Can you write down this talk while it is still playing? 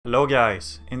Hello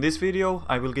guys, in this video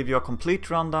I will give you a complete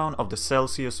rundown of the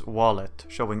Celsius wallet,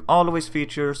 showing all of its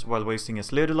features while wasting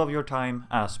as little of your time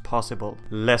as possible.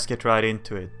 Let's get right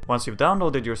into it. Once you've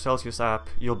downloaded your Celsius app,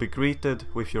 you'll be greeted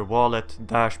with your wallet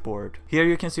dashboard. Here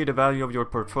you can see the value of your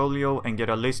portfolio and get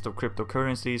a list of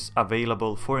cryptocurrencies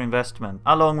available for investment,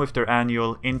 along with their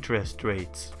annual interest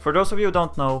rates. For those of you who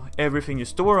don't know, everything you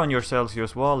store on your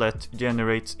Celsius wallet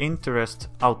generates interest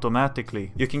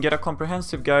automatically. You can get a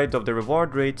comprehensive guide of the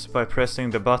reward rates by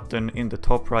pressing the button in the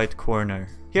top right corner.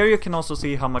 Here you can also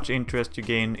see how much interest you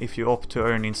gain if you opt to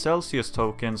earn in Celsius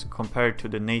tokens compared to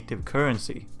the native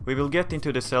currency. We will get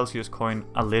into the Celsius coin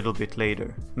a little bit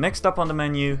later. Next up on the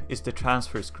menu is the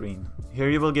transfer screen. Here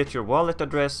you will get your wallet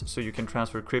address so you can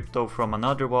transfer crypto from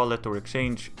another wallet or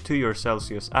exchange to your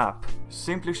Celsius app.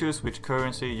 Simply choose which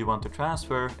currency you want to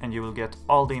transfer and you will get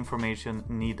all the information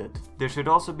needed. There should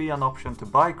also be an option to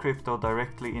buy crypto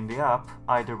directly in the app,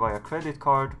 either via credit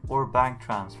card or bank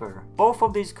transfer. Both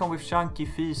of these come with chunky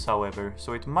fees however,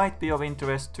 so it might be of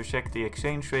interest to check the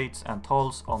exchange rates and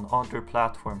tolls on other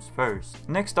platforms first.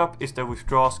 Next up is the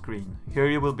withdraw screen. Here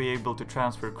you will be able to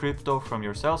transfer crypto from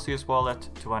your Celsius wallet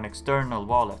to an external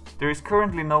wallet. There is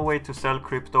currently no way to sell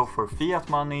crypto for fiat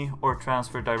money or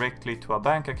transfer directly to a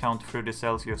bank account through the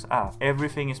Celsius app.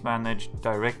 Everything is managed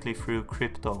directly through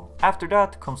crypto. After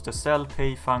that comes the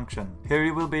CelPay function. Here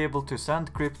you will be able to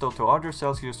send crypto to other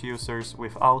Celsius users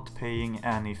without paying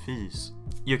any fees.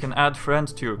 You can add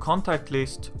friends to your contact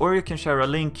list, or you can share a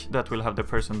link that will have the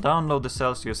person download the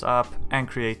Celsius app and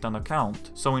create an account.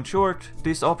 So in short,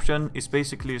 this option is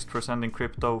basically used for sending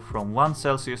crypto from one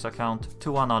Celsius account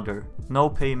to another. No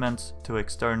payments to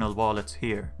external wallets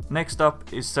here. Next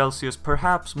up is Celsius'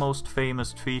 perhaps most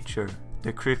famous feature,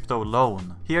 the crypto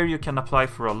loan. Here you can apply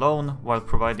for a loan while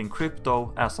providing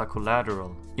crypto as a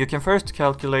collateral. You can first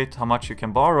calculate how much you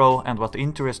can borrow and what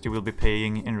interest you will be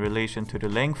paying in relation to the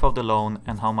length of the loan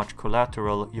and how much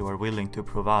collateral you are willing to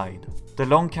provide. The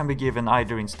loan can be given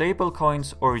either in stable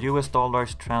coins or US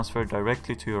dollars transferred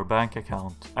directly to your bank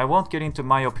account. I won't get into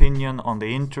my opinion on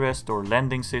the interest or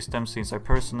lending system since I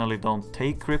personally don't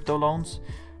take crypto loans,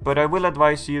 but I will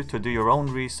advise you to do your own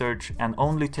research and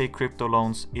only take crypto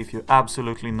loans if you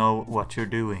absolutely know what you're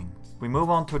doing. We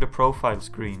move on to the profile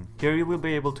screen. Here you will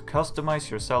be able to customize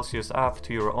your Celsius app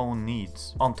to your own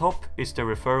needs. On top is the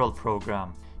referral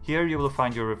program. Here you will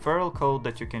find your referral code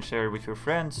that you can share with your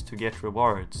friends to get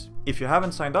rewards. If you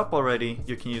haven't signed up already,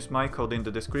 you can use my code in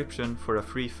the description for a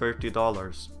free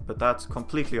 $30, but that's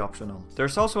completely optional.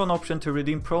 There's also an option to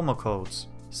redeem promo codes.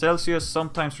 Celsius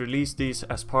sometimes release these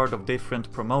as part of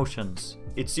different promotions.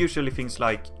 It's usually things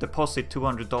like deposit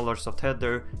 $200 of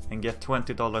Tether and get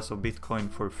 $20 of Bitcoin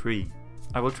for free.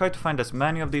 I will try to find as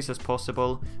many of these as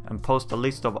possible and post a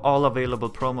list of all available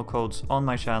promo codes on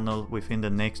my channel within the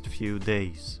next few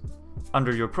days.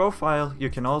 Under your profile, you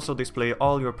can also display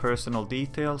all your personal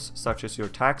details such as your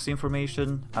tax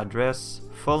information, address,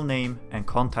 full name and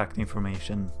contact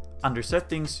information. Under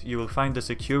settings, you will find the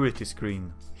security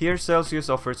screen. Here Celsius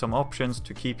offers some options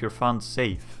to keep your funds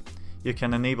safe. You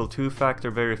can enable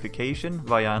two-factor verification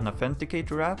via an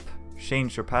authenticator app,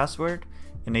 change your password,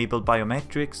 enable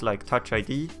biometrics like Touch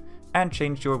ID, and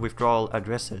change your withdrawal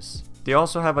addresses. They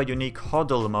also have a unique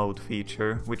HODL mode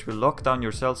feature which will lock down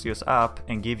your Celsius app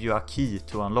and give you a key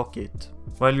to unlock it.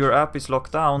 While your app is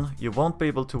locked down, you won't be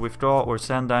able to withdraw or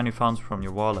send any funds from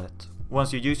your wallet.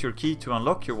 Once you use your key to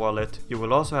unlock your wallet, you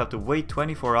will also have to wait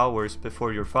 24 hours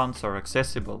before your funds are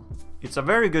accessible. It's a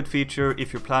very good feature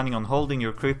if you're planning on holding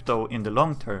your crypto in the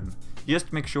long term.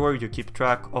 Just make sure you keep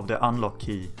track of the unlock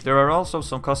key. There are also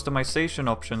some customization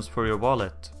options for your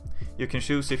wallet. You can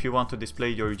choose if you want to display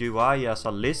your UI as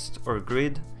a list or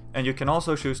grid, and you can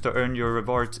also choose to earn your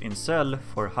rewards in Cel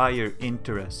for higher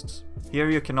interests. Here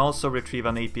you can also retrieve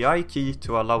an API key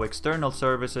to allow external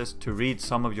services to read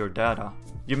some of your data.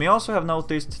 You may also have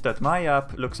noticed that my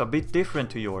app looks a bit different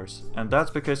to yours, and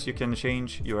that's because you can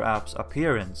change your app's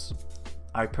appearance.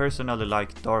 I personally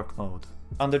like dark mode.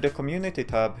 Under the community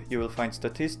tab, you will find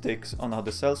statistics on how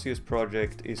the Celsius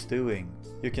project is doing.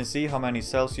 You can see how many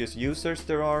Celsius users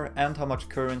there are and how much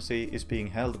currency is being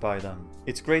held by them.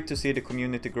 It's great to see the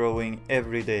community growing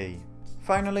every day.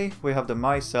 Finally, we have the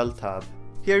My Cel tab.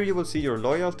 Here you will see your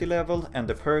loyalty level and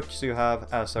the perks you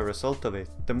have as a result of it.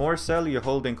 The more Cel you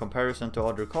hold in comparison to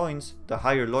other coins, the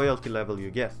higher loyalty level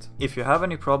you get. If you have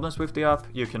any problems with the app,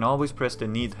 you can always press the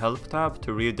Need Help tab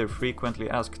to read their frequently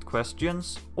asked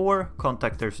questions or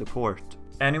contact their support.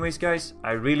 Anyways guys,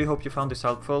 I really hope you found this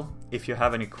helpful. If you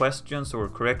have any questions or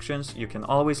corrections, you can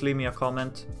always leave me a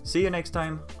comment. See you next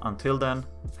time. Until then,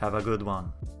 have a good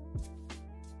one.